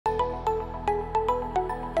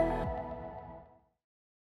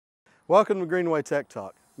Welcome to Greenway Tech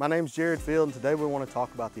Talk. My name is Jared Field and today we want to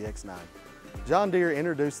talk about the X9. John Deere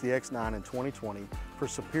introduced the X9 in 2020 for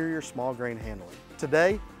superior small grain handling.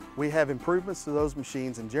 Today, we have improvements to those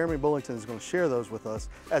machines and Jeremy Bullington is going to share those with us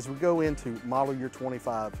as we go into model year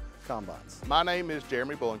 25 combines. My name is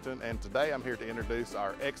Jeremy Bullington and today I'm here to introduce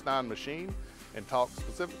our X9 machine and talk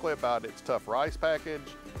specifically about its tough rice package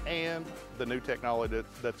and the new technology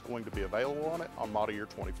that's going to be available on it on model year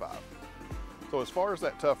 25. So as far as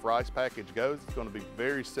that tough rice package goes, it's going to be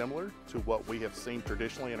very similar to what we have seen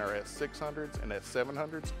traditionally in our S600s and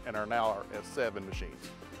S700s and are now our S7 machines.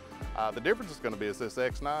 The difference is going to be is this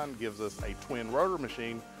X9 gives us a twin rotor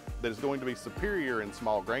machine that is going to be superior in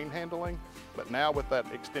small grain handling, but now with that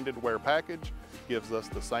extended wear package gives us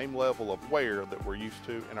the same level of wear that we're used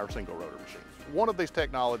to in our single rotor machines. One of these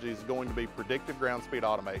technologies is going to be predictive ground speed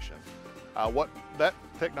automation. What that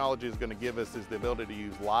technology is going to give us is the ability to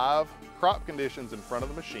use live crop conditions in front of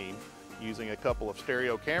the machine using a couple of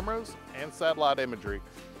stereo cameras and satellite imagery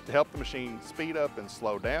to help the machine speed up and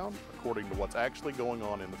slow down according to what's actually going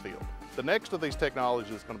on in the field. The next of these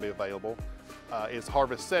technologies that's going to be available is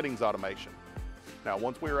harvest settings automation. Now,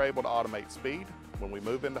 once we are able to automate speed, when we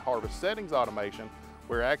move into harvest settings automation,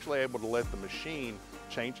 we're actually able to let the machine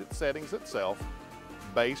change its settings itself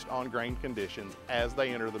based on grain conditions as they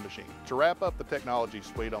enter the machine. To wrap up the technology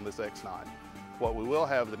suite on this X9, what we will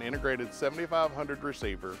have is an integrated 7500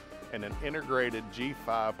 receiver and an integrated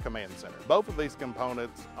G5 command center. Both of these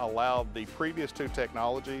components allow the previous two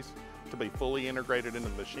technologies to be fully integrated into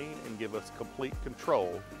the machine and give us complete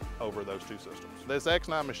control over those two systems. This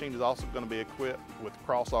X9 machine is also going to be equipped with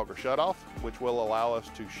cross auger shutoff, which will allow us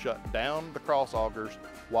to shut down the cross augers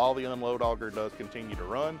while the unload auger does continue to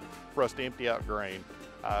run for us to empty out grain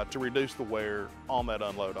to reduce the wear on that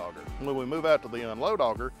unload auger. When we move out to the unload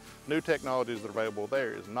auger, new technologies that are available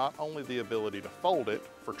there is not only the ability to fold it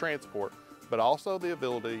for transport, but also the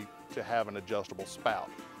ability to have an adjustable spout,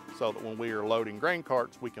 so that when we are loading grain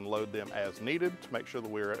carts, we can load them as needed to make sure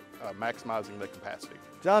that we're maximizing the capacity.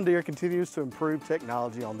 John Deere continues to improve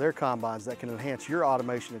technology on their combines that can enhance your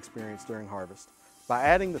automation experience during harvest. By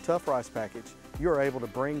adding the tough rice package, you are able to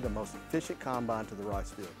bring the most efficient combine to the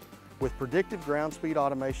rice field. With predictive ground speed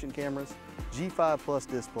automation cameras, G5 Plus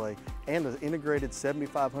display, and an integrated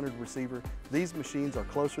 7500 receiver, these machines are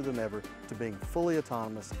closer than ever to being fully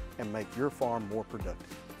autonomous and make your farm more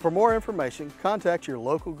productive. For more information, contact your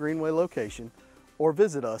local Greenway location or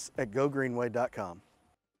visit us at gogreenway.com.